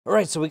All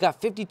right, so we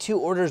got 52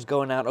 orders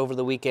going out over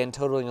the weekend,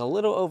 totaling a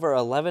little over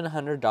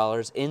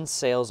 $1,100 in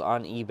sales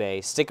on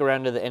eBay. Stick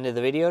around to the end of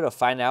the video to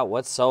find out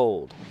what's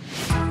sold.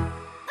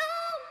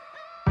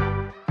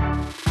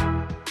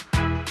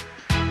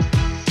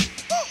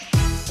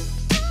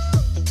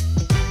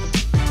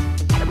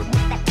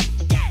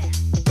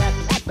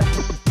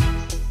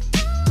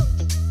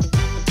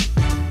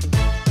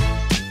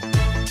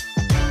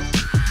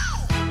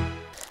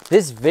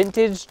 This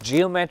vintage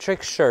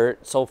geometric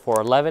shirt sold for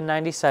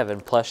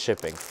 $11.97 plus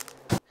shipping.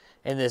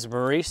 And this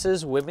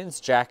Maurice's women's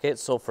jacket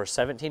sold for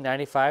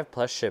 $17.95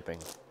 plus shipping.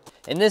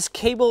 And this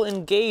cable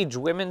engage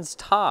women's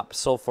top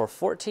sold for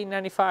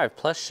 $14.95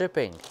 plus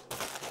shipping.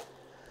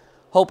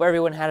 Hope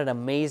everyone had an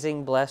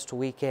amazing, blessed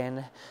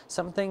weekend.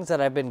 Some things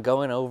that I've been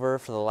going over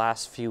for the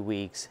last few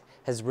weeks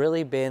has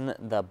really been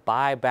the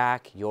buy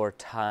back your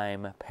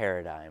time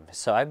paradigm.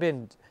 So I've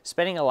been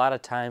spending a lot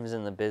of times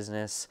in the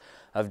business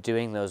of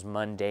doing those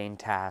mundane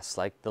tasks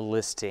like the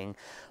listing,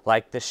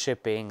 like the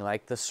shipping,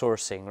 like the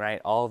sourcing, right?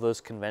 All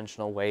those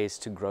conventional ways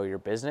to grow your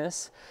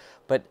business.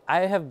 But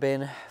I have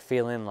been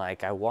feeling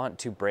like I want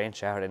to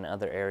branch out in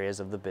other areas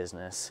of the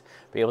business,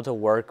 be able to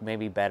work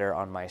maybe better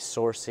on my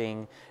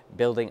sourcing,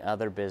 building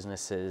other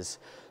businesses.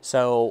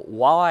 So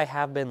while I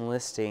have been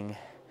listing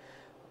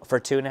for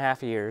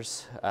 2.5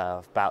 years,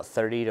 about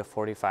 30 to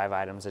 45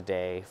 items a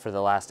day. For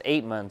the last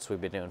 8 months,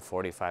 we've been doing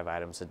 45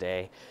 items a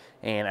day.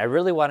 And I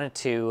really wanted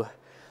to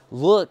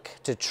look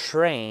to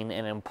train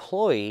an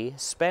employee,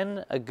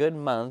 spend a good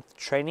month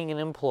training an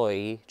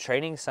employee,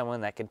 training someone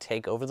that can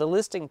take over the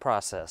listing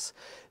process.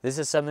 This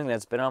is something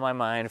that's been on my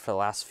mind for the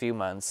last few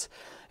months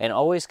and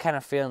always kind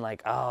of feeling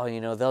like, oh,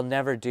 you know, they'll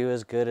never do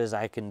as good as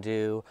I can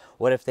do.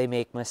 What if they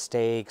make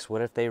mistakes?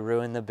 What if they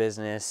ruin the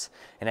business?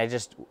 And I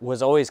just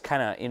was always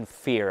kind of in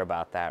fear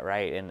about that,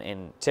 right?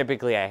 And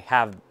typically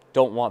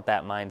don't want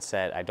that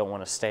mindset. I don't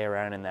want to stay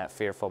around in that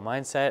fearful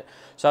mindset.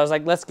 So I was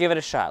like, let's give it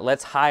a shot.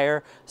 Let's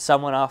hire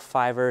someone off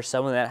Fiverr,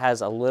 someone that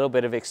has a little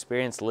bit of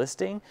experience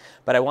listing,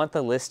 but I want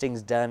the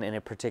listings done in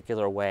a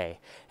particular way.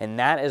 And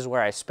that is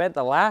where I spent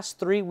the last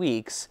 3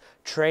 weeks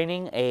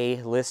training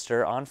a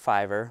lister on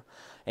Fiverr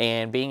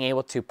and being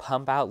able to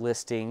pump out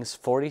listings,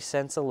 40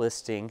 cents a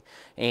listing.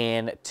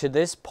 And to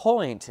this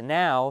point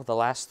now, the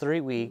last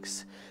 3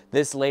 weeks,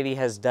 this lady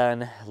has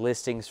done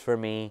listings for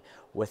me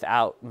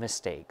without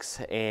mistakes.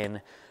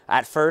 And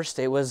at first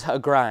it was a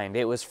grind.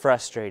 It was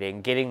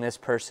frustrating. Getting this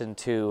person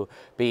to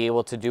be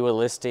able to do a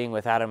listing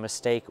without a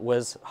mistake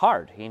was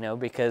hard, you know,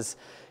 because,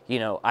 you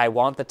know, I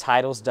want the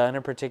titles done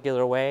a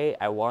particular way.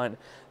 I want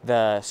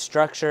the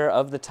structure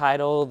of the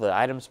title, the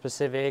item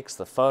specifics,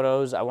 the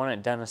photos. I want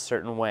it done a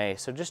certain way.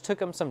 So it just took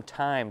them some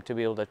time to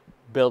be able to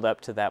build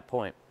up to that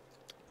point.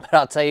 But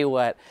I'll tell you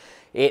what,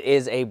 it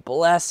is a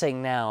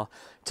blessing now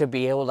to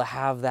be able to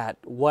have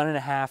that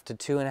 1.5 to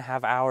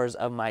 2.5 hours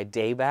of my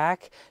day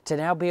back to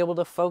now be able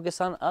to focus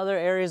on other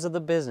areas of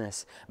the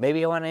business.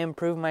 Maybe I want to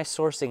improve my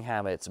sourcing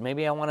habits.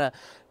 Maybe I want to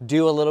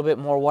do a little bit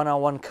more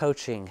one-on-one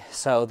coaching.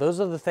 So those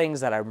are the things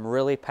that I'm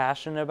really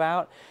passionate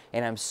about,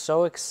 and I'm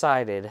so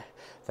excited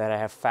that I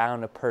have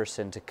found a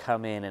person to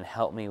come in and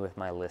help me with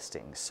my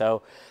listings.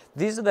 So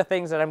these are the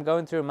things that I'm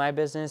going through in my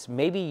business.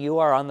 Maybe you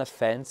are on the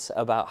fence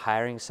about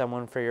hiring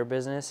someone for your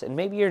business, and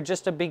maybe you're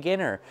just a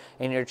beginner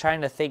and you're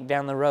trying to think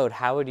down the road,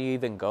 how would you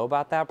even go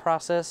about that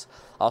process?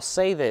 I'll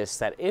say this,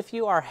 that if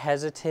you are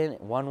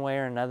hesitant one way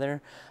or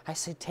another, I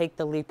say take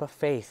the leap of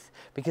faith,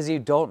 because you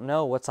don't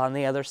know what's on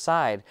the other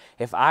side.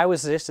 If I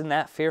was just in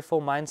that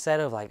fearful mindset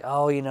of like,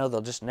 oh, you know,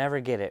 they'll just never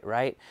get it,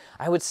 right?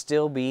 I would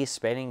still be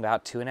spending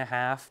about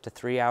 2.5 to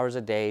 3 hours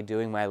a day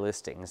doing my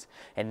listings.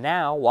 And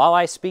now, while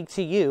I speak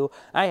to you,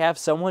 I have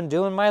someone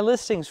doing my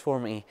listings for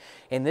me.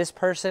 And this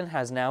person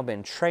has now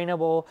been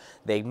trainable.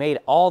 They made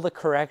all the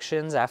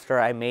corrections after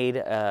I made,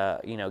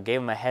 you know,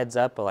 gave them a heads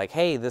up like,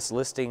 hey, this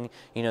listing,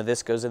 you know,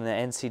 this goes in the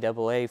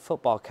NCAA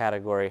football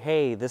category.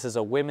 Hey, this is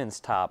a women's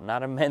top,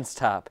 not a men's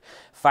top.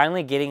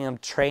 Finally getting them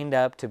trained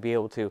up to be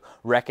able to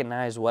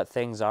recognize what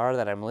things are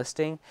that I'm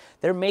listing.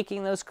 They're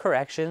making those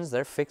corrections,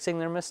 they're fixing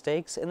their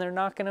mistakes, and they're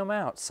knocking them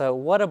out. So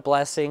what a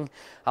blessing.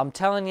 I'm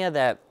telling you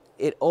that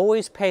it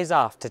always pays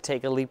off to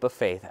take a leap of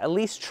faith. At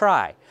least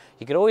try.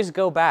 You could always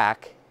go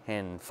back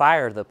and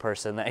fire the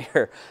person that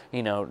you're,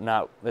 you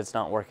know, that's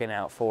not working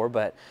out for.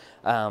 But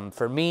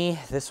for me,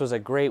 this was a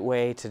great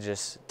way to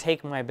just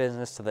take my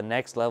business to the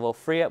next level,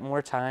 free up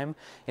more time,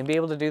 and be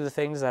able to do the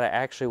things that I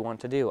actually want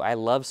to do. I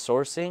love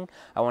sourcing.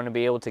 I want to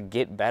be able to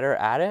get better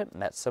at it.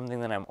 And that's something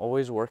that I'm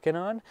always working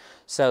on.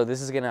 So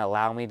this is going to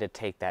allow me to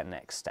take that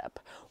next step.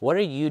 What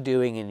are you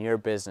doing in your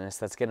business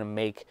that's going to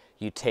make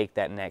you take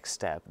that next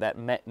step,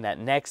 that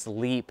next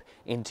leap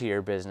into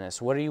your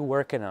business? What are you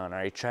working on?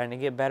 Are you trying to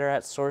get better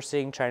at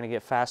sourcing, trying to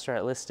get faster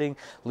at listing?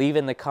 Leave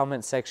in the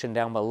comment section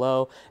down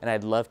below, and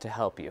I'd love to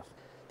help you.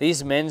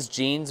 These men's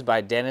jeans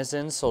by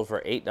Denizen sold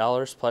for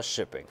 $8 plus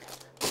shipping.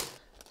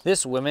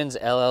 This women's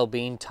LL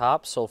Bean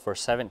top sold for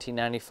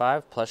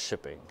 $17.95 plus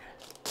shipping.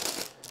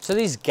 So So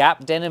these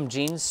Gap denim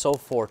jeans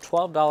sold for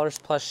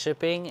 $12 plus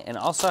shipping, and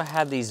also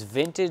had these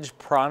vintage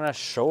Prana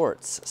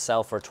shorts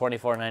sell for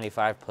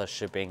 $24.95 plus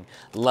shipping.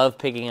 Love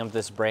picking up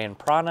this brand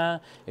Prana.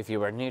 If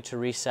you are new to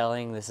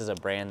reselling, this is a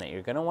brand that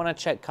you're gonna wanna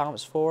check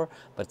comps for,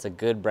 but it's a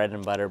good bread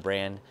and butter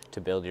brand to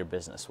build your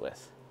business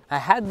with. I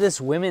had this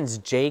women's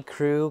J.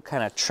 Crew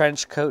kind of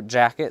trench coat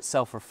jacket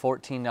sell for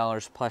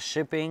 $14 plus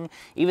shipping.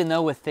 Even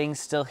though with things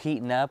still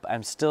heating up,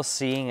 I'm still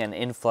seeing an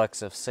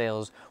influx of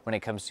sales when it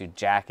comes to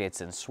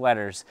jackets and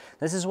sweaters.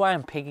 This is why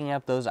I'm picking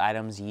up those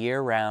items year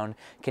round,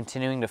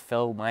 continuing to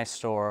fill my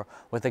store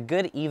with a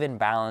good even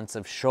balance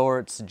of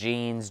shorts,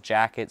 jeans,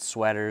 jackets,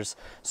 sweaters.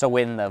 So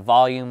when the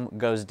volume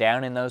goes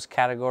down in those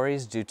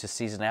categories due to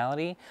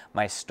seasonality,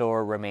 my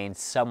store remains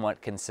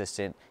somewhat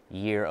consistent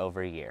year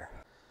over year.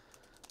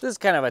 This is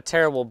kind of a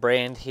terrible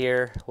brand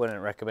here,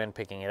 wouldn't recommend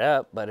picking it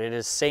up, but it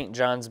is St.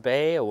 John's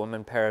Bay, a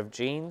woman pair of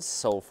jeans,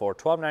 sold for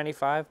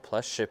 $12.95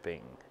 plus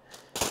shipping.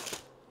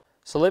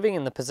 So living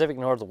in the Pacific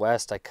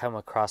Northwest, I come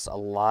across a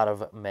lot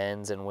of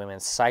men's and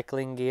women's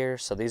cycling gear.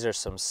 So these are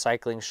some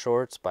cycling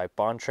shorts by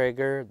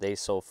Bontrager. They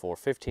sold for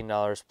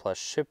 $15 plus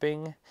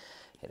shipping.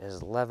 It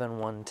is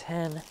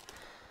 11/110.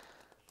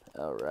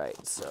 All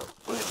right, so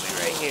look at me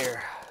right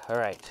here. All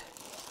right,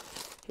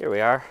 here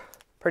we are.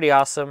 Pretty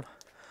awesome.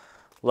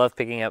 Love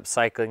picking up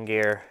cycling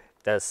gear.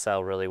 Does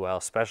sell really well,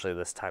 especially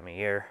this time of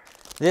year.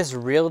 This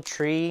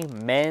Realtree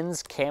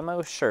men's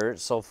camo shirt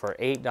sold for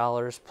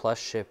 $8 plus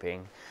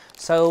shipping.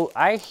 So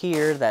I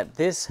hear that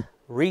this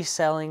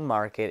reselling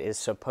market is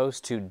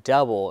supposed to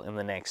double in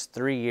the next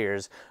 3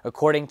 years,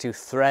 according to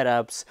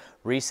ThreadUp's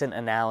recent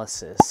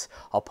analysis.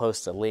 I'll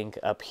post a link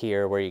up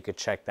here where you could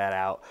check that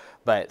out.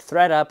 But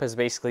ThreadUp has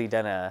basically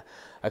done a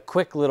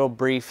quick little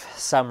brief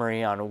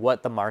summary on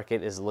what the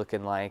market is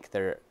looking like,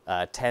 their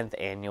 10th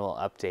annual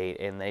update,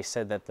 and they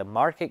said that the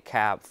market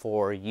cap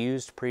for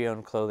used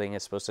pre-owned clothing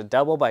is supposed to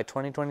double by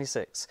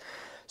 2026.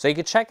 So you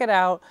can check it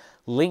out,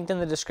 linked in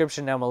the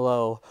description down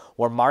below,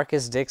 where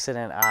Marcus Dixon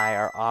and I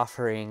are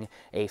offering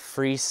a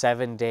free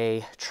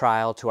 7-day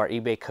trial to our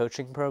eBay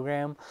coaching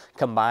program.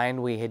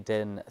 Combined, we had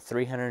done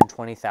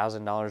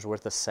 $320,000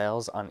 worth of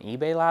sales on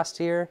eBay last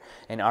year,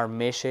 and our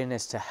mission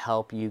is to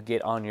help you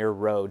get on your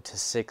road to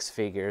 6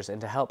 figures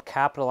and to help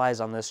capitalize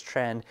on this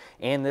trend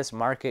and this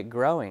market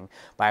growing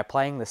by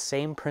applying the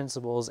same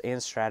principles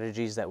and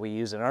strategies that we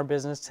use in our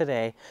business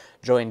today.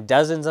 Join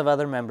dozens of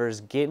other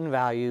members, getting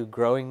value,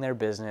 growing their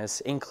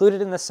business.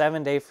 Included in the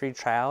 7-day free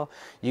trial,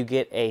 you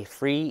get a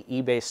free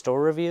eBay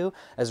store review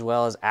as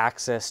well as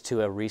access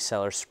to a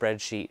reseller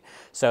spreadsheet.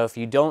 So if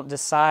you don't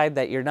decide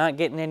that you're not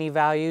getting any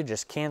value,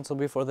 just cancel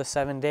before the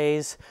 7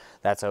 days.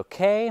 That's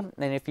okay.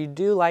 And if you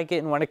do like it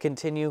and want to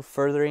continue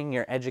furthering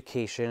your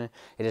education,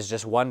 it is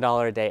just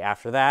 $1 a day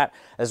after that,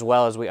 as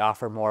well as we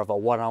offer more of a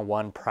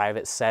one-on-one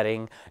private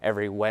setting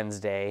every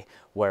Wednesday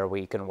where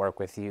we can work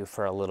with you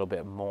for a little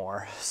bit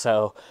more.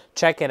 So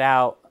check it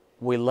out.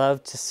 We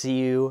love to see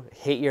you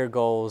hit your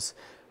goals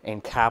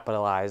and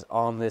capitalize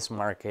on this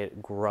market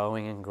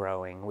growing and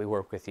growing. We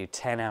work with you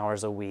 10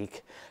 hours a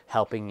week,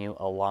 helping you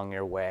along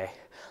your way.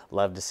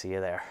 Love to see you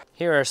there.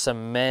 Here are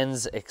some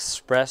men's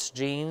Express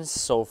jeans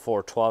sold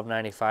for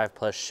 $12.95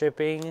 plus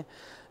shipping.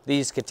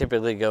 These could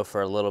typically go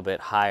for a little bit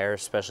higher,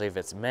 especially if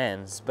it's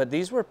men's, but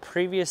these were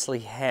previously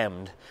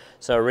hemmed.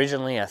 So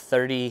originally a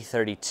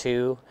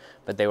 30-32,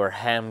 but they were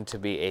hemmed to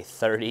be a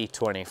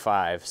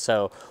 30-25.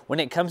 So when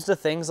it comes to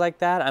things like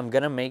that, I'm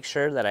gonna make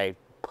sure that I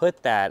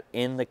put that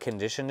in the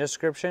condition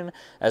description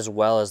as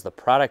well as the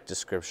product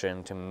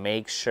description to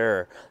make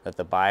sure that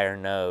the buyer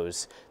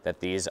knows that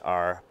these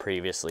are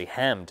previously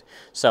hemmed.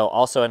 So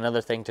also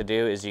another thing to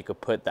do is you could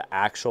put the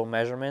actual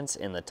measurements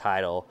in the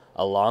title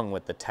along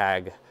with the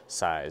tag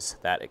size.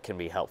 That it can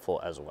be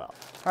helpful as well.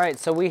 All right,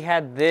 so we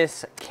had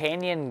this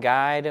Canyon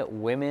Guide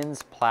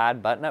women's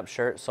plaid button-up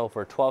shirt sold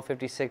for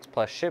 $12.56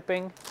 plus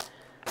shipping.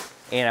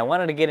 And I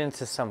wanted to get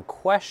into some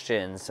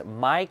questions.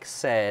 Mike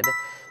said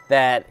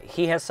that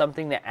he has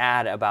something to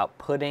add about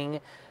putting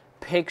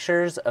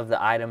pictures of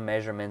the item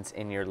measurements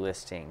in your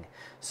listing.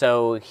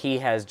 So he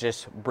has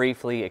just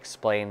briefly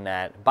explained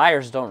that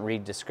buyers don't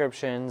read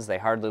descriptions, they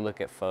hardly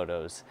look at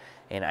photos.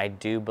 And I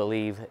do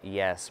believe,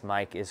 yes,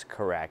 Mike is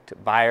correct.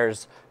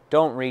 Buyers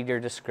don't read your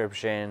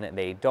description.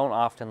 They don't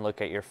often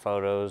look at your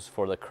photos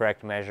for the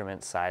correct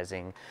measurement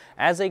sizing.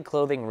 As a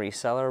clothing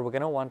reseller, we're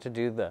gonna want to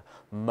do the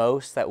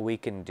most that we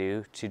can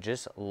do to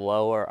just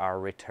lower our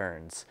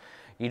returns.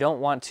 You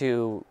don't want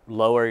to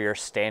lower your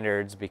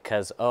standards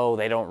because, oh,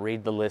 they don't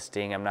read the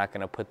listing, I'm not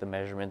gonna put the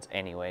measurements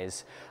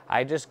anyways.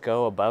 I just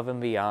go above and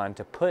beyond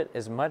to put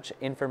as much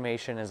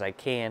information as I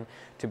can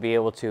to be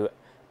able to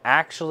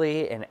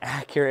actually and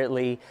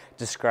accurately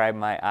describe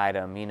my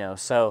item, you know.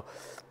 So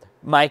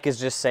Mike is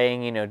just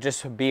saying, you know,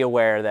 just be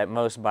aware that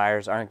most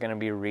buyers aren't going to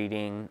be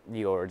reading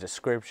your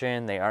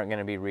description. They aren't going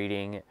to be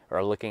reading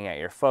or looking at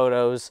your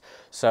photos.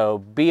 So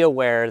be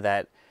aware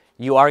that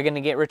you are going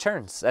to get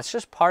returns. That's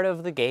just part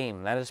of the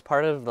game. That is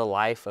part of the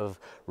life of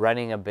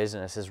running a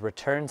business, is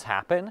returns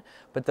happen.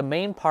 But the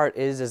main part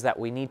is that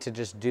we need to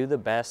just do the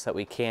best that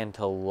we can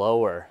to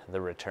lower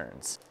the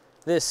returns.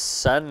 This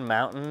Sun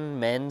Mountain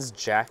men's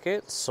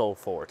jacket sold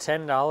for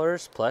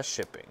 $10 plus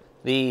shipping.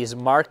 These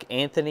Mark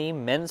Anthony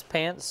men's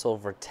pants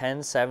sold for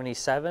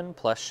 $10.77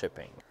 plus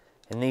shipping.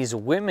 And these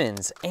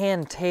women's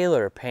Ann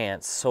Taylor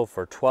pants sold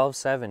for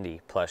 $12.70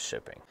 plus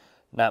shipping.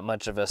 Not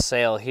much of a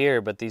sale here,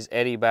 but these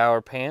Eddie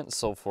Bauer pants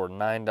sold for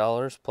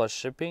 $9 plus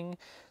shipping.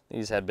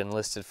 These had been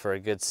listed for a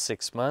good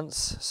 6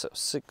 months, so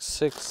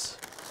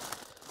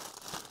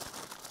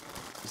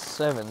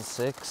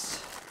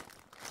 6676,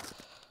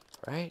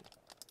 right?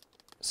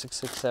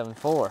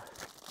 6674.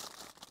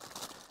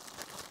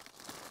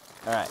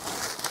 All right,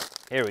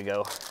 here we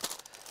go.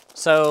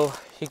 So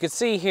you can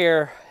see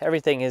here,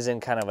 everything is in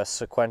kind of a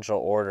sequential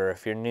order.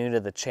 If you're new to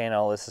the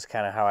channel, this is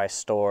kind of how I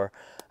store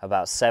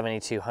about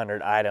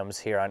 7,200 items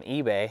here on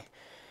eBay.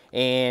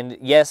 And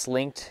yes,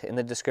 linked in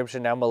the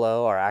description down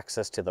below are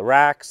access to the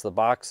racks, the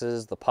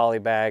boxes, the poly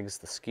bags,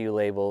 the SKU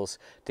labels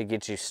to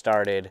get you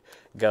started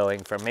going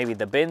from maybe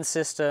the bin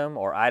system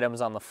or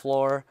items on the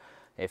floor.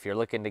 If you're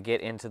looking to get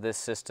into this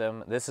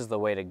system, this is the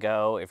way to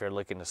go if you're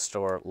looking to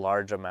store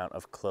large amount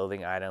of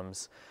clothing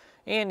items.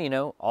 And you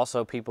know,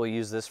 also people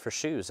use this for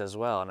shoes as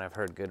well, and I've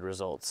heard good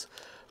results.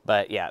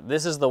 But yeah,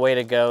 this is the way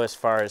to go as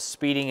far as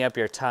speeding up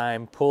your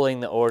time, pulling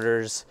the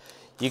orders.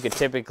 You could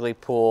typically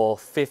pull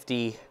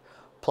 50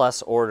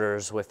 plus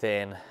orders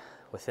within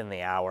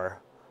the hour,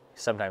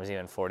 sometimes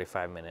even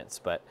 45 minutes.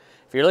 But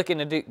if you're looking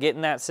to get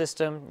in that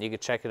system, you can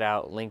check it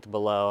out. Linked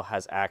below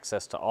has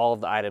access to all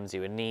of the items you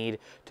would need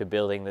to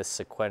building this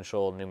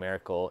sequential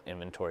numerical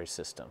inventory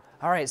system.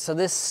 All right, so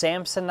this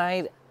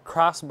Samsonite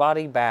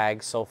crossbody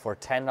bag sold for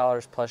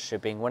 $10 plus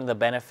shipping. One of the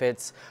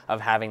benefits of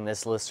having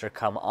this lister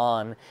come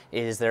on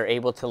is they're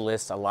able to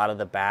list a lot of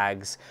the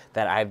bags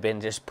that I've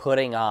been just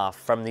putting off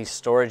from these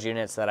storage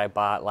units that I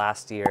bought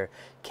last year.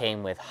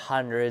 Came with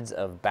hundreds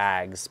of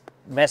bags,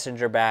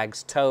 messenger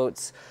bags,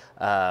 totes,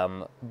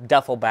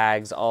 duffel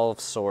bags, all of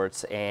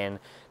sorts, and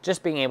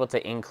just being able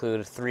to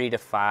include 3 to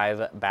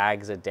 5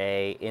 bags a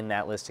day in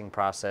that listing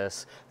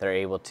process, they're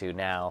able to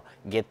now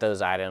get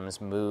those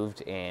items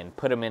moved and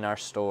put them in our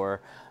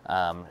store.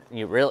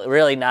 You're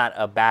really not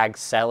a bag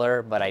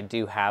seller, but I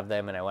do have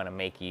them, and I want to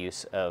make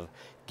use of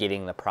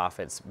getting the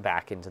profits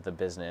back into the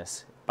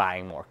business.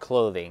 Buying more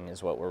clothing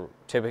is what we're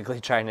typically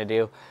trying to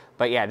do.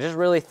 But yeah, just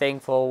really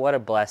thankful. What a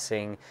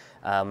blessing.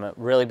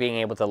 Really being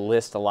able to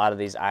list a lot of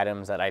these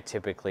items that I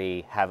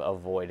typically have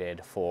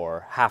avoided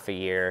for half a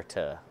year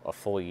to a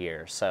full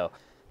year. So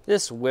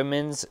this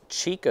women's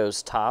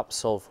Chico's top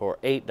sold for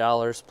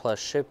 $8 plus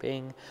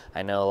shipping.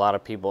 I know a lot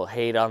of people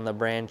hate on the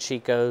brand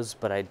Chico's,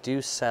 but I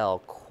do sell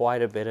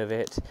quite a bit of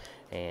it,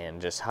 and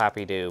just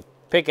happy to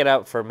pick it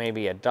up for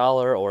maybe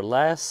 $1 or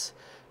less,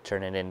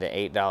 turn it into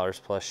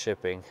 $8 plus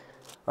shipping.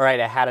 All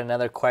right, I had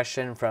another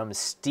question from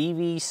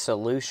Stevie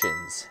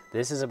Solutions.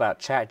 This is about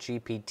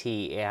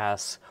ChatGPT. It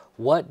asks,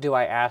 what do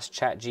I ask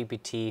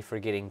ChatGPT for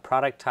getting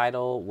product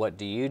title? What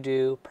do you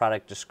do?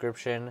 Product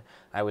description.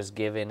 I was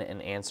given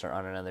an answer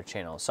on another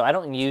channel. So I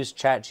don't use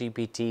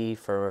ChatGPT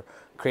for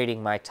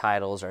creating my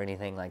titles or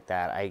anything like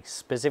that. I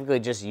specifically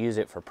just use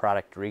it for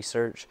product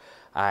research.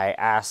 I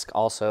ask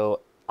also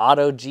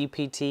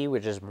AutoGPT,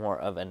 which is more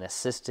of an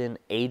assistant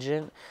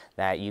agent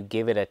that you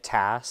give it a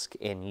task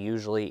and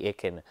usually it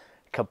can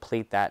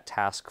complete that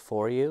task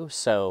for you.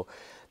 So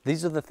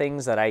these are the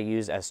things that I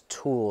use as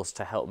tools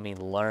to help me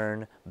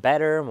learn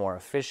better, more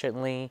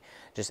efficiently,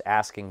 just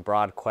asking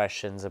broad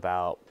questions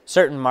about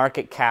certain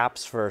market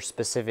caps for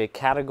specific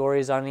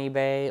categories on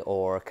eBay,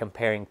 or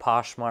comparing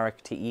Poshmark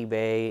to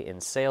eBay in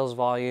sales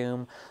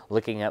volume,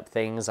 looking up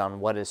things on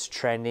what is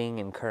trending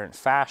in current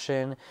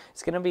fashion.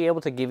 It's going to be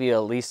able to give you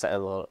at least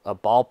a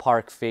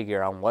ballpark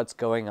figure on what's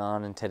going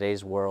on in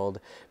today's world,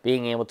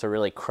 being able to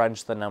really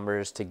crunch the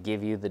numbers to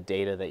give you the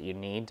data that you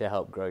need to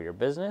help grow your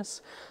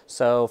business.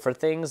 So for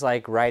things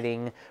like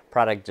writing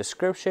product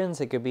descriptions,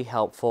 it could be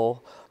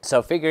helpful.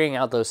 So figuring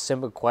out those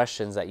simple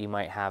questions that you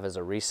might have as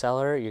a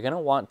reseller, you're going to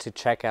want to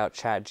check out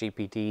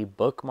ChatGPT,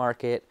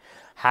 bookmark it,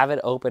 have it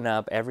open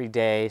up every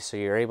day so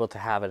you're able to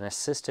have an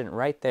assistant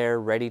right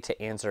there ready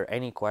to answer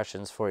any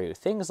questions for you.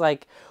 Things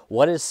like,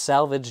 what does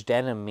salvage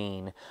denim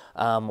mean?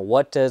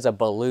 What does a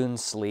balloon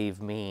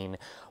sleeve mean?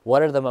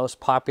 What are the most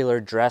popular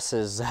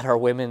dresses that are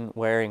women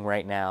wearing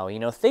right now? You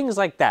know, things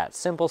like that,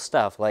 simple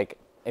stuff. Like,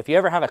 if you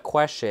ever have a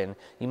question,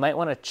 you might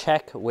want to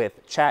check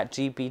with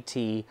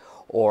ChatGPT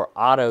or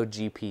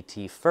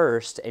AutoGPT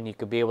first, and you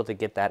could be able to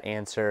get that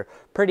answer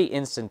pretty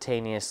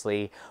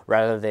instantaneously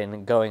rather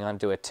than going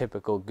onto a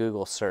typical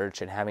Google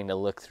search and having to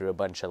look through a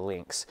bunch of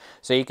links.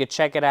 So you could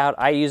check it out.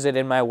 I use it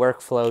in my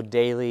workflow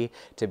daily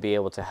to be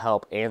able to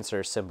help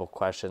answer simple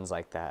questions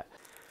like that.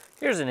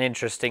 Here's an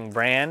interesting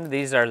brand.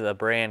 These are the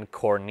brand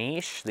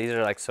Corniche. These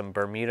are like some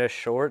Bermuda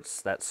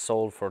shorts that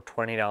sold for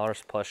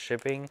 $20 plus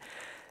shipping.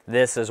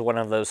 This is one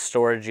of those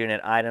storage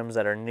unit items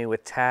that are new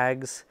with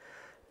tags.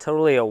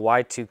 Totally a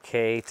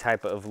Y2K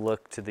type of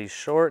look to these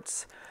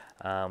shorts,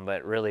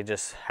 but really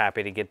just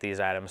happy to get these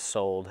items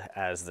sold,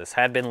 as this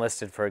had been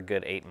listed for a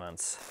good 8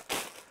 months.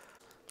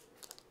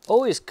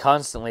 Always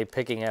constantly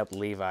picking up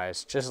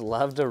Levi's. Just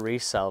love to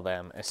resell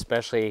them,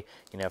 especially,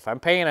 you know, if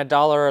I'm paying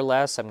 $1 or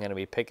less, I'm going to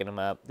be picking them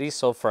up. These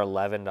sold for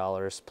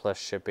 $11 plus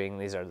shipping.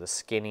 These are the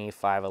skinny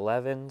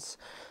 511s.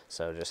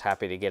 So just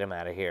happy to get them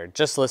out of here.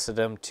 Just listed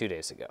them 2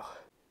 days ago.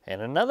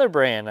 And another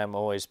brand I'm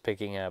always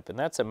picking up, and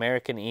that's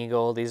American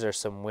Eagle. These are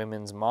some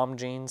women's mom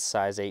jeans,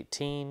 size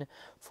 18,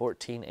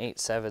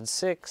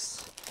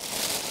 14876.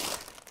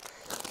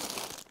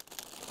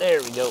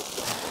 There we go.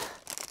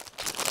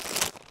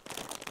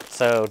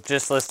 So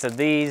just listed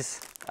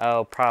these,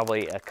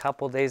 probably a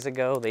couple days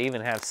ago. They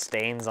even have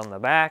stains on the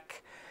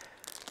back.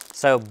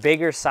 So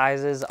bigger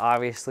sizes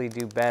obviously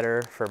do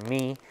better for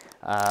me.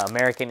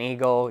 American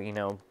Eagle, you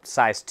know,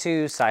 size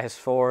 2, size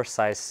 4,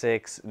 size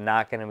 6,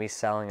 not going to be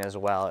selling as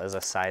well as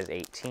a size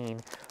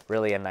 18.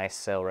 Really a nice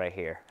sale right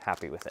here.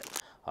 Happy with it.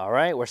 All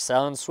right, we're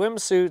selling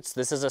swimsuits.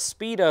 This is a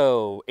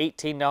Speedo,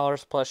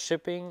 $18 plus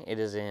shipping. It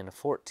is in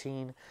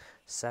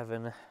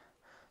 14.7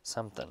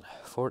 something,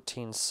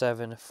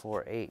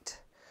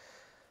 14748.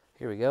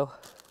 Here we go.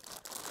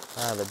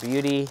 The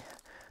beauty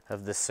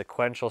of the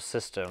sequential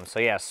system. So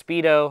yeah,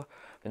 Speedo,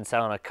 been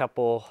selling a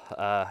couple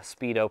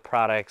Speedo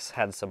products,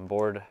 had some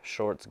board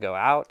shorts go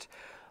out.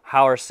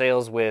 How are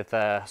sales with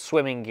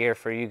swimming gear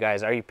for you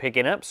guys? Are you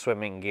picking up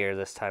swimming gear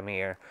this time of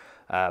year?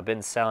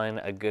 Been selling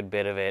a good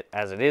bit of it,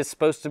 as it is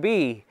supposed to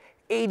be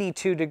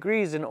 82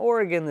 degrees in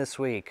Oregon this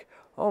week.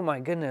 Oh my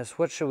goodness,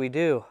 what should we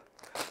do?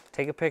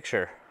 Take a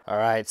picture. All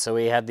right, so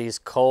we had these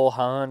Cole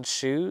Haan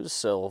shoes,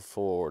 sold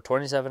for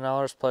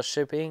 $27 plus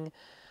shipping.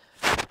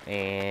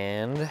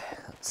 And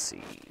let's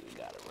see, we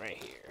got it right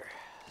here.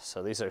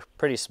 So these are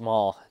pretty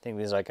small. I think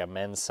these are like a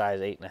men's size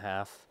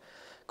 8.5.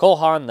 Cole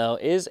Haan, though,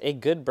 is a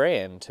good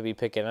brand to be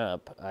picking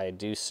up. I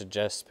do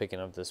suggest picking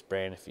up this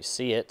brand if you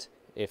see it,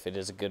 if it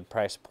is a good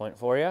price point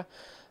for you.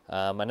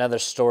 Another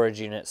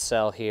storage unit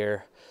sell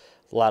here.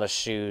 A lot of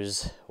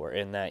shoes were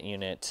in that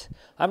unit.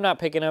 I'm not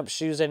picking up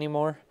shoes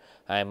anymore.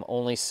 I'm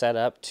only set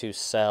up to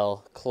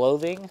sell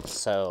clothing,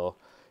 so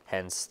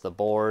hence the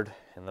board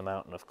and the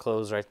mountain of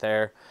clothes right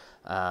there.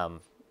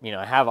 You know,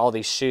 I have all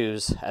these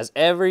shoes. As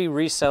every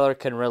reseller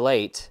can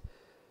relate,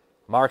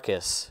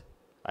 Marcus,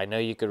 I know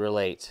you could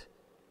relate.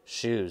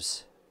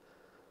 Shoes,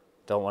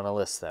 don't want to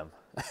list them.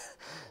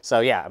 So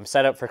yeah, I'm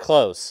set up for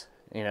clothes.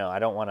 You know, I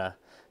don't want to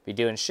be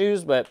doing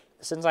shoes, but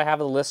since I have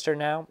a lister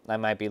now, I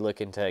might be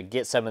looking to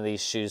get some of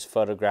these shoes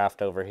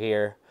photographed over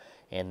here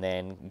and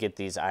then get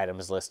these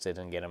items listed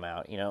and get them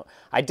out. You know,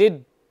 I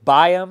did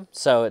buy them,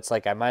 so it's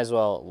like I might as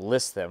well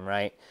list them,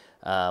 right?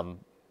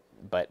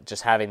 But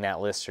just having that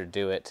lister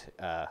do it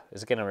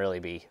is going to really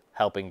be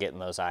helping getting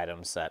those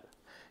items that,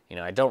 you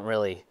know, I don't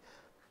really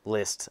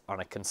list on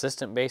a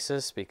consistent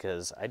basis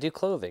because I do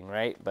clothing,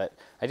 right? But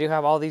I do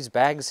have all these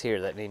bags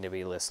here that need to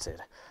be listed.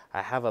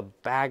 I have a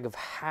bag of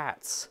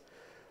hats.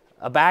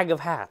 A bag of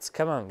hats.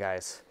 Come on,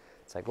 guys.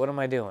 It's like, what am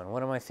I doing?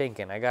 What am I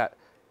thinking? I got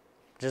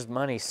just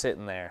money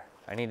sitting there.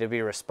 I need to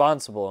be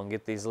responsible and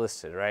get these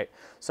listed, right?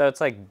 So it's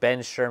like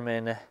Ben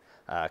Sherman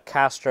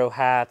Castro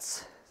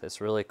hats.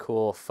 This really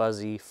cool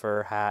fuzzy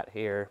fur hat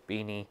here,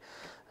 beanie.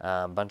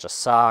 Bunch of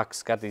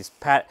socks. Got these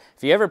if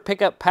you ever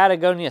pick up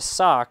Patagonia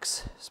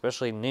socks,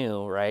 especially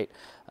new, right?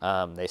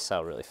 They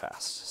sell really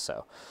fast.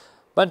 So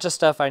bunch of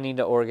stuff I need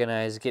to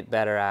organize, get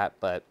better at,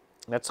 but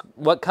that's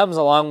what comes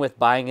along with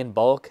buying in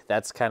bulk.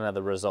 That's kind of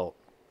the result.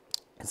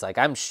 It's like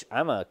I'm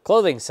a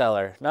clothing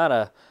seller, not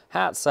a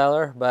hat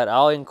seller, but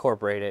I'll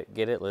incorporate it,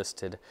 get it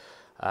listed.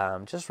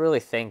 Just really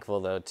thankful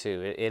though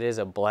too. It is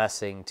a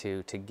blessing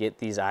to get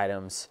these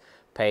items,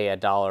 pay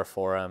 $1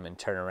 for them, and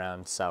turn around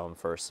and sell them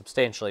for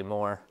substantially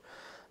more.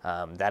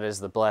 That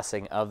is the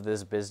blessing of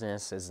this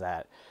business, is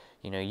that,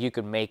 you know, you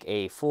could make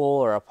a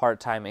full or a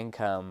part-time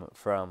income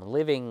from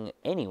living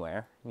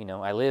anywhere. You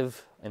know, I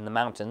live in the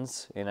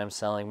mountains and I'm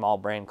selling mall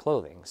brand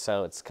clothing.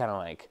 So it's kind of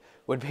like,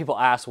 when people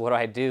ask what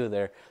I do,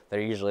 they're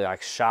usually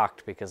like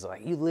shocked because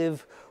like, you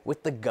live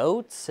with the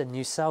goats and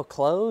you sell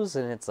clothes?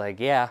 And it's like,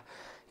 yeah,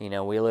 you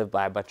know, we live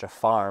by a bunch of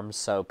farms,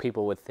 so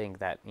people would think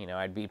that, you know,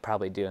 I'd be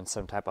probably doing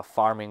some type of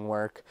farming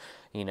work,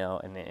 you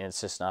know, and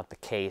it's just not the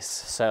case.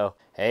 So,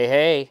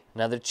 hey,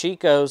 another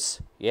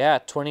Chico's. Yeah,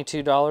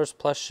 $22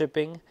 plus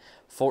shipping,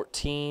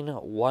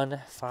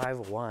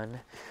 14,151.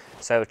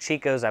 So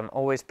Chico's I'm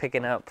always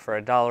picking up for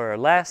 $1 or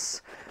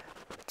less.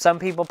 Some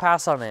people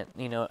pass on it.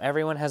 You know,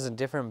 everyone has a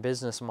different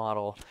business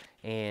model,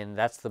 and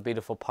that's the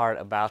beautiful part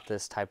about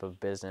this type of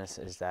business,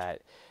 is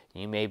that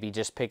you may be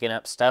just picking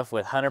up stuff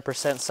with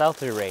 100%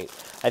 sell-through rate.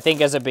 I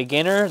think as a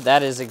beginner,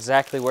 that is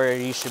exactly where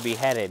you should be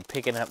headed,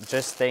 picking up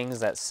just things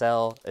that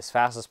sell as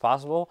fast as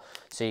possible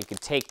so you can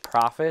take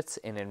profits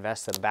and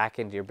invest them back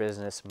into your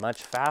business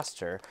much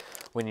faster.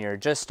 When you're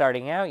just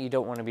starting out, you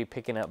don't want to be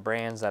picking up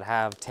brands that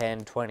have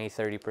 10, 20,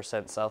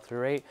 30% sell-through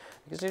rate,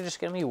 because you're just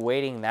going to be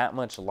waiting that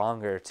much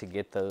longer to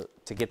get the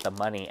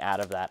money out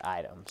of that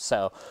item.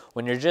 So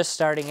when you're just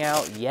starting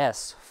out,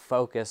 yes,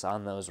 focus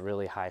on those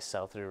really high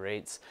sell-through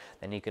rates.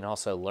 Then you can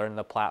also learn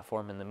the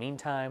platform in the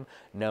meantime,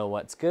 know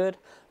what's good.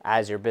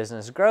 As your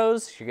business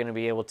grows, you're going to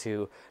be able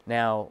to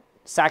now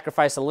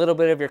sacrifice a little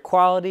bit of your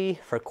quality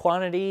for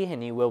quantity,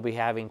 and you will be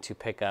having to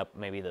pick up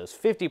maybe those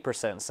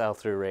 50%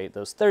 sell-through rate,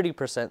 those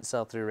 30%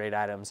 sell-through rate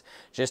items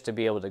just to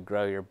be able to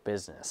grow your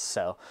business.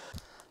 So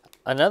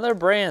another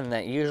brand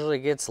that usually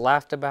gets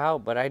laughed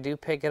about, but I do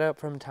pick it up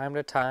from time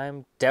to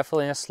time,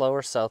 definitely a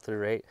slower sell-through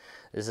rate.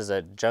 This is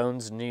a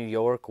Jones New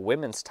York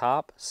women's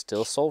top,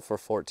 still sold for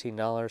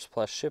 $14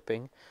 plus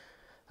shipping.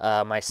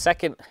 My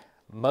second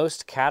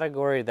most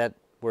category that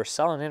we're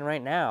selling in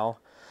right now,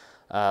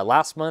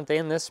 last month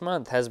and this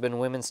month, has been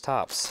women's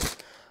tops.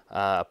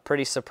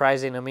 Pretty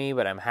surprising to me,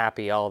 but I'm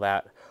happy all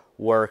that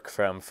work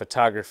from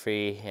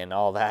photography and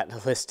all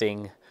that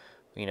listing,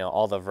 you know,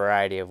 all the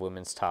variety of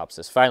women's tops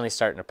is finally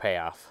starting to pay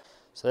off.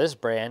 So this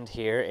brand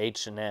here,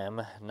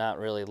 H&M, not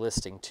really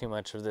listing too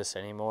much of this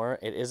anymore.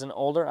 It is an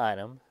older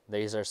item.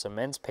 These are some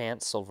men's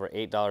pants sold for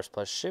 $8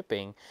 plus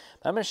shipping.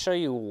 I'm going to show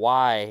you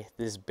why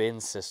this bin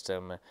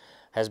system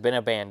has been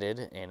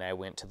abandoned, and I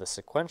went to the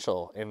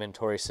sequential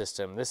inventory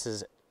system. This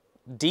is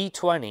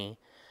D20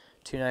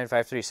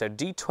 2953. So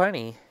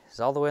D20 is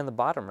all the way on the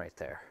bottom right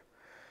there.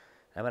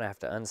 I'm going to have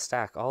to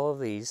unstack all of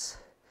these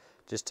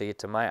just to get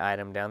to my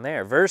item down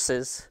there,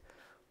 versus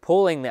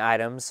pulling the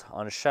items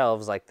on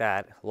shelves like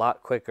that. A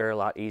lot quicker, a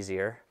lot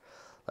easier.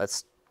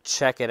 Let's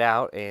check it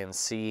out and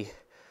see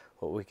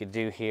what we could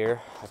do here.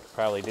 I could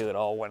probably do it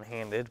all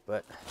one-handed,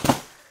 but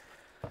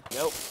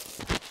nope.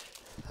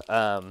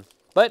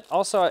 But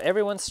also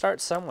everyone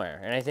starts somewhere,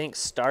 and I think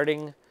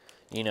starting,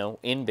 you know,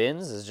 in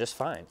bins is just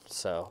fine.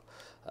 So,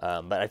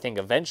 but I think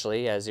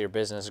eventually, as your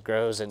business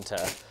grows into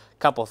a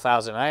couple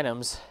thousand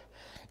items,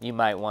 you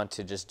might want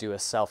to just do a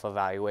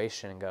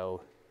self-evaluation and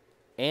go,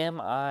 am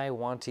I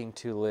wanting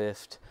to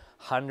lift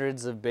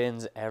hundreds of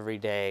bins every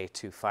day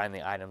to find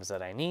the items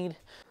that I need?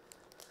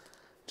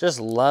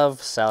 Just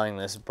love selling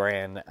this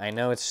brand. I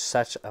know it's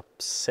such a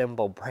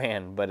simple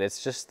brand, but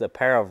it's just the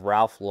pair of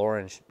Ralph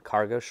Lauren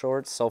cargo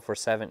shorts sold for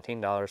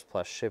 $17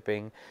 plus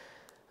shipping.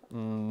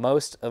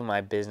 Most of my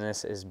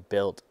business is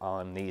built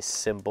on these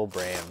simple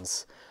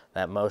brands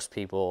that most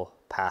people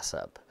pass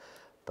up,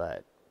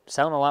 but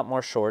selling a lot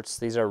more shorts.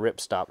 These are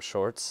ripstop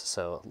shorts,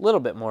 so a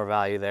little bit more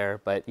value there,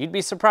 but you'd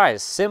be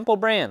surprised. Simple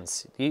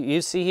brands.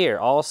 You see here,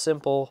 all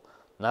simple,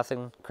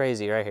 nothing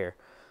crazy right here.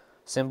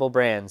 Simple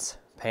brands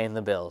paying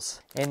the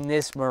bills. And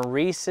this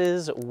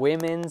Maurice's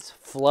women's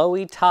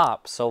flowy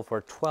top sold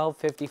for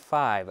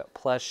 $12.55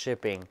 plus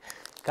shipping.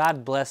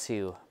 God bless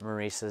you,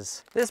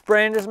 Maurice's. This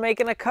brand is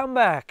making a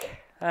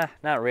comeback.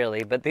 Not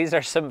really, but these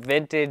are some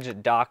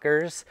vintage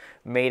Dockers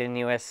made in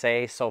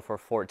USA, sold for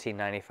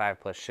 $14.95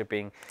 plus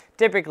shipping.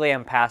 Typically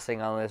I'm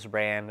passing on this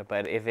brand,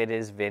 but if it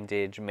is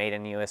vintage, made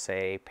in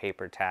USA,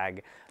 paper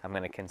tag, I'm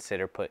gonna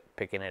consider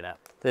picking it up.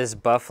 This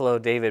Buffalo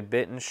David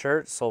Benton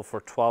shirt sold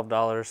for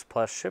 $12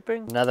 plus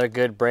shipping. Another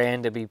good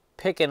brand to be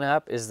picking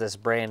up is this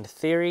brand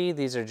Theory.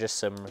 These are just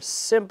some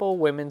simple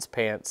women's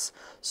pants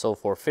sold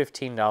for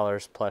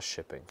 $15 plus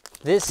shipping.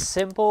 This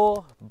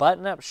simple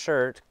button-up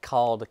shirt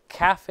called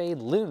Cafe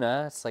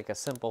Luna, it's like a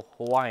simple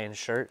Hawaiian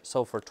shirt,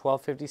 sold for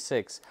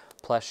 $12.56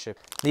 plus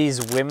shipping.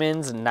 These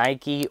women's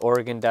Nike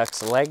Oregon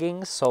Ducks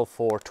leggings sold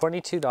for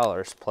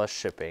 $22 plus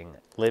shipping.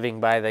 Living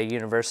by the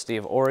University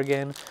of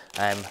Oregon,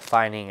 I'm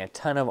finding a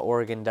ton of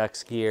Oregon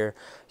Ducks gear,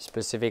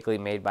 specifically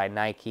made by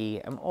Nike.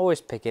 I'm always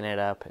picking it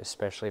up,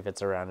 especially if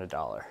it's around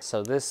 $1.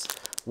 So this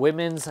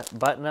women's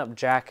button-up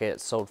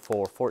jacket sold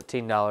for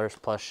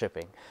 $14 plus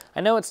shipping.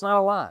 I know it's not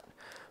a lot,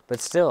 but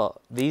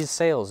still, these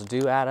sales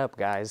do add up,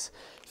 guys.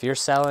 If you're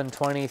selling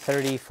 20,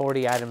 30,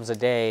 40 items a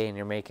day and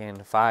you're making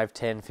 $5,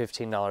 $10,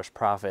 $15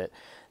 profit,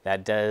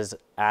 that does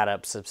add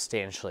up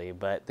substantially.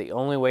 But the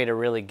only way to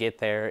really get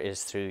there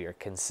is through your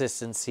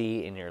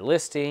consistency in your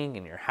listing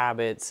and your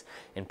habits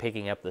and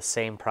picking up the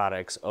same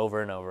products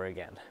over and over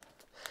again.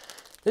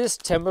 This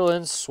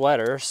Timberland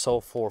sweater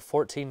sold for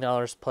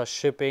 $14 plus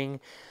shipping.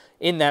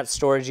 In that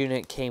storage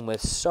unit came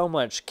with so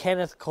much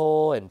Kenneth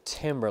Cole and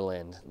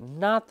Timberland.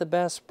 Not the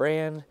best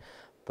brand,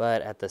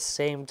 but at the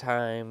same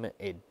time,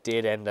 it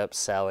did end up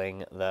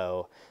selling,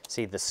 though.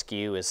 See, the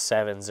SKU is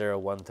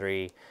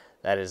 7013.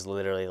 That is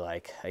literally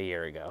like a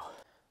year ago.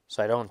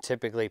 So I don't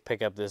typically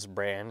pick up this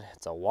brand.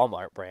 It's a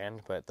Walmart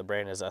brand, but the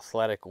brand is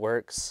Athletic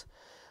Works.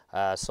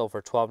 Sold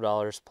for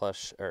 $12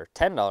 plus, or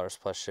 $10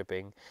 plus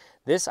shipping.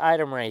 This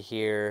item right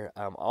here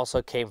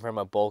also came from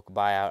a bulk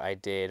buyout I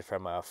did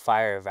from a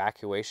fire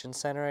evacuation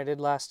center I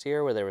did last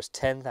year, where there was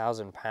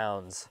 10,000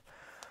 pounds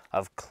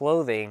of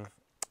clothing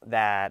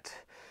that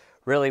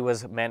really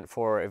was meant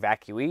for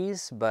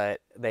evacuees, but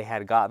they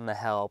had gotten the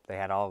help, they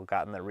had all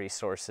gotten the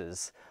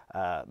resources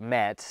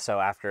met. So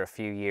after a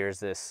few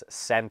years, this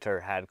center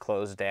had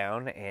closed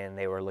down and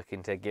they were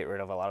looking to get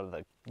rid of a lot of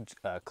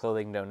the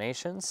clothing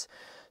donations.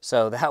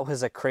 So that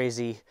was a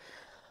crazy,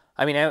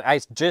 I mean, I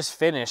just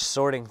finished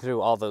sorting through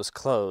all those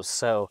clothes.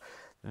 So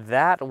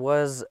that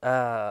was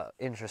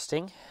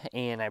interesting,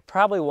 and I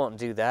probably won't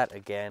do that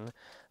again.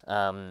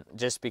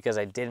 Just because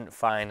I didn't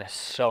find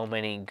so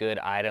many good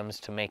items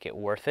to make it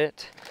worth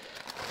it.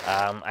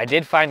 I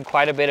did find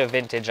quite a bit of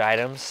vintage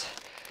items.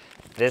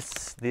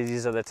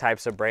 These are the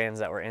types of brands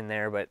that were in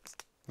there, but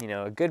you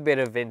know, a good bit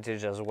of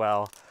vintage as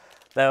well.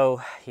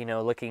 Though, you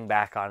know, looking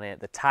back on it,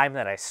 the time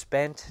that I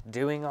spent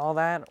doing all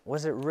that,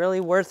 was it really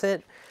worth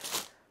it?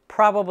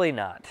 Probably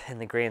not in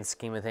the grand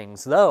scheme of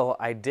things, though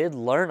I did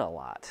learn a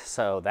lot.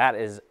 So that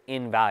is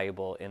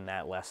invaluable in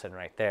that lesson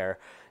right there,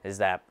 is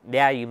that,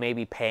 yeah, you may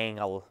be paying,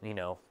 you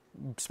know,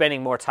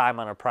 spending more time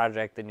on a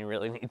project than you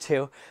really need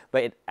to,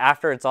 but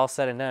after it's all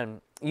said and done,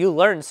 you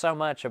learn so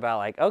much about,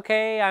 like,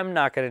 okay, I'm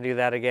not going to do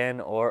that again,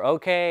 or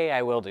okay,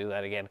 I will do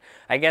that again.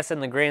 I guess in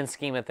the grand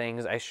scheme of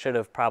things, I should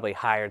have probably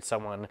hired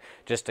someone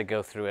just to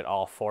go through it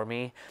all for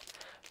me.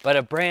 But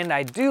a brand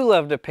I do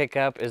love to pick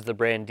up is the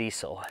brand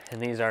Diesel.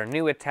 And these are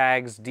new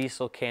tags,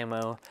 Diesel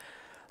camo,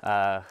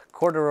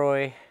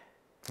 corduroy,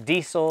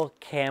 Diesel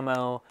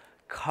camo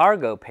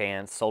cargo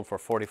pants, sold for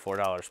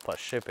 $44 plus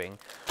shipping.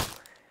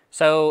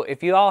 So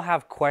if you all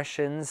have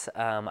questions,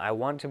 I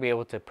want to be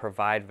able to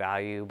provide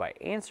value by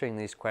answering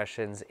these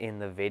questions in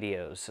the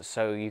videos.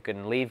 So you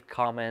can leave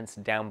comments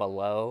down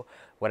below,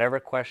 whatever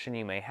question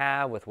you may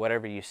have with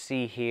whatever you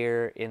see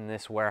here in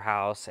this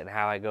warehouse and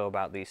how I go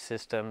about these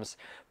systems.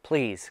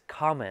 Please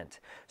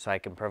comment so I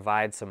can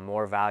provide some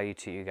more value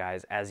to you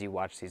guys as you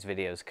watch these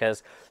videos.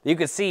 Because you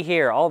can see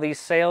here, all these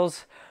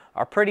sales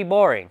are pretty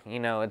boring. You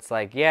know, it's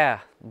like, yeah,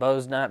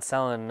 Bo's not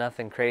selling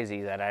nothing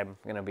crazy that I'm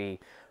going to be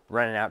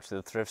running out to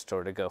the thrift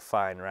store to go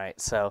find, right?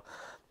 So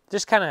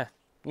just kind of,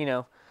 you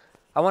know,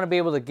 I want to be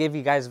able to give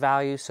you guys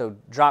value, so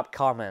drop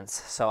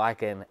comments so I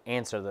can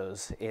answer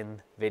those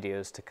in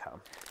videos to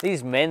come.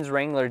 These men's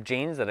Wrangler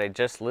jeans that I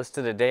just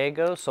listed a day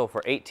ago sold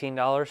for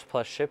 $18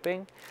 plus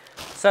shipping.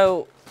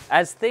 So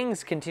as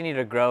things continue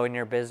to grow in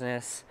your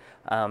business,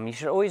 you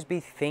should always be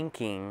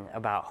thinking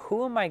about,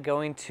 who am I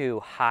going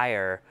to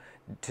hire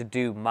to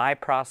do my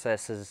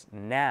processes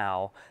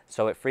now,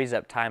 so it frees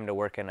up time to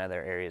work in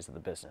other areas of the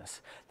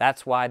business.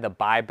 That's why the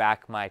buy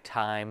back my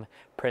time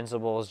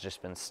principle has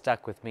just been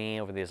stuck with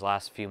me over these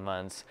last few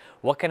months.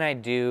 What can I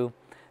do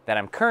that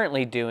I'm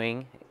currently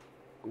doing?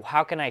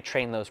 How can I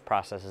train those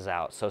processes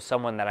out? So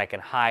someone that I can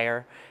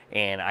hire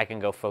and I can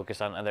go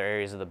focus on other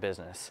areas of the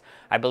business.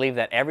 I believe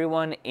that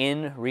everyone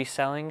in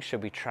reselling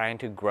should be trying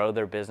to grow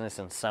their business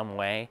in some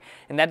way.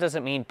 And that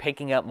doesn't mean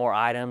picking up more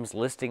items,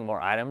 listing more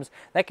items.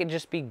 That could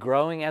just be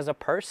growing as a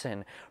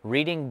person,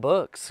 reading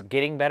books,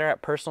 getting better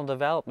at personal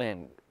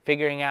development,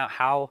 figuring out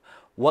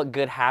what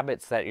good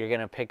habits that you're going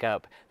to pick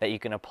up that you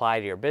can apply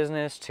to your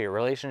business, to your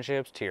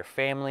relationships, to your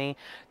family.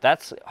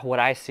 That's what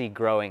I see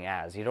growing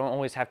as. You don't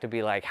always have to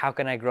be like, how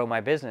can I grow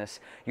my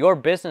business? Your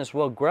business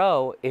will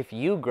grow if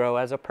you grow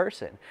as a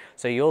person.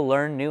 So you'll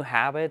learn new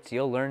habits,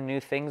 you'll learn new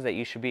things that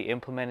you should be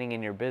implementing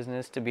in your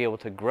business to be able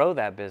to grow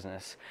that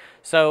business.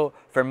 So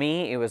for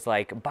me, it was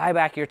like, buy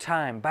back your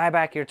time, buy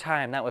back your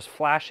time. That was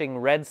flashing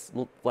reds,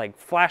 like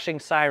flashing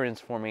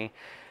sirens for me.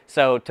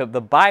 So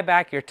the buy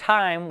back your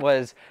time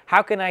was,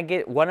 how can I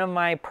get one of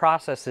my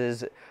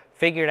processes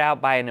figured out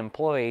by an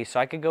employee so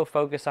I could go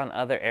focus on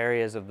other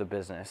areas of the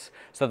business.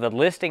 So the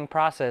listing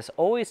process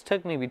always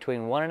took me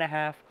between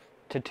 1.5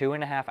 to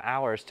 2.5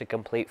 hours to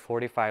complete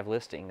 45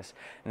 listings.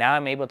 Now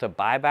I'm able to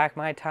buy back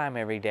my time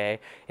every day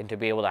and to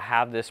be able to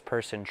have this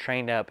person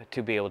trained up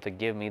to be able to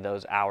give me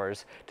those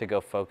hours to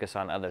go focus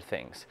on other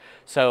things.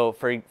 So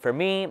for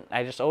me,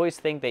 I just always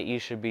think that you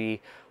should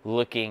be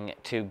looking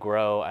to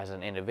grow as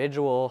an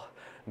individual,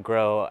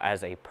 grow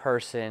as a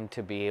person,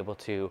 to be able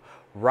to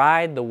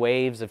ride the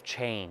waves of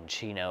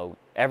change. You know,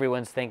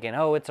 everyone's thinking,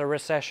 oh, it's a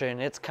recession,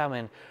 it's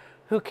coming.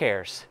 Who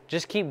cares?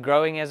 Just keep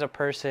growing as a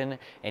person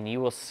and you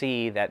will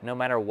see that no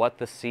matter what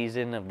the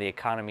season of the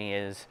economy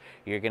is,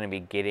 you're going to be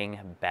getting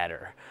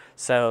better.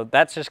 So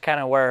that's just kind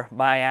of where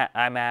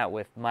I'm at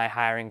with my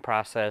hiring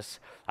process.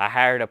 I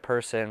hired a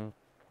person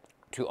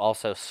to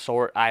also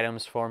sort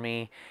items for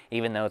me,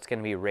 even though it's going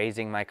to be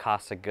raising my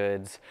cost of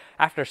goods.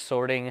 After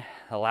sorting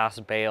the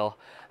last bale,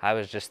 I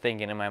was just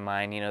thinking in my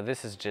mind, you know,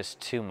 this is just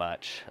too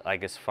much,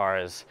 like as far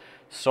as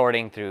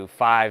sorting through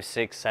 5,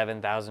 6,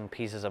 7,000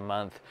 pieces a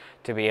month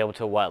to be able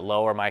to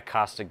lower my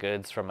cost of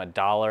goods from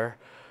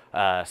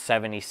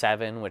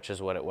 $1.77, which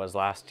is what it was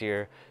last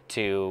year,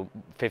 to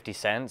 50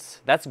 cents.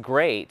 That's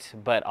great,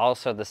 but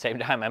also at the same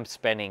time I'm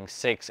spending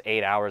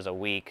 6-8 hours a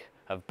week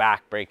of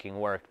back-breaking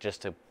work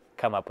just to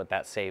come up with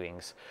that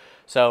savings.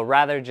 So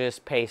rather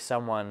just pay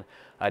someone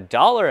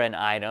 $1 an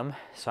item,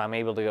 so I'm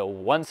able to go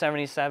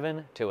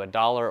 $1.77 to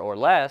 $1 or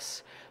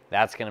less.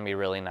 That's going to be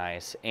really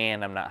nice,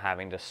 and I'm not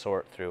having to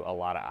sort through a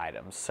lot of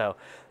items. So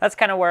that's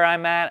kind of where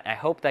I'm at. I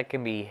hope that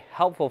can be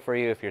helpful for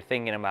you if you're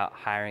thinking about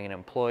hiring an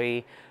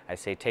employee. I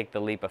say take the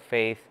leap of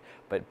faith,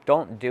 but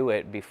don't do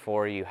it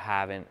before you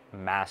haven't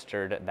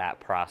mastered that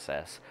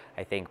process.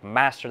 I think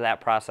master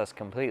that process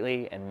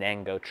completely and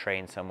then go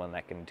train someone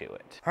that can do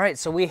it. All right,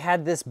 so we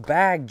had this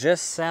bag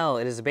just sell.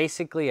 It is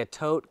basically a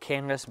tote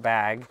canvas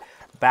bag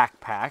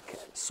backpack,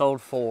 sold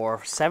for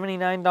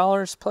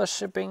 $79 plus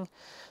shipping.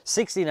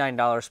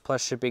 $69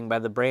 plus shipping by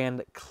the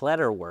brand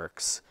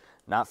Clutterworks.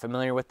 Not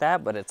familiar with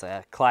that, but it's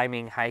a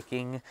climbing,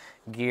 hiking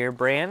gear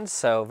brand.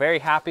 So very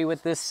happy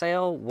with this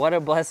sale. What a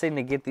blessing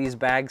to get these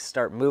bags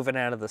start moving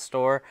out of the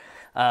store.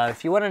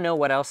 If you want to know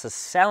what else is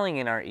selling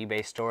in our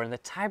eBay store and the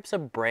types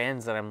of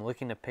brands that I'm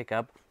looking to pick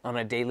up on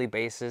a daily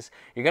basis,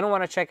 you're going to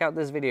want to check out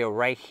this video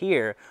right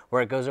here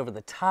where it goes over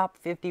the top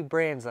 50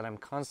 brands that I'm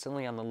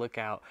constantly on the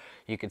lookout.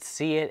 You could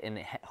see it, and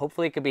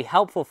hopefully it could be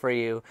helpful for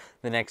you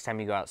the next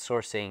time you go out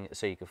sourcing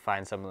so you can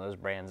find some of those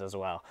brands as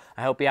well.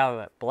 I hope you have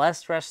a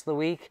blessed rest of the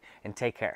week, and take care.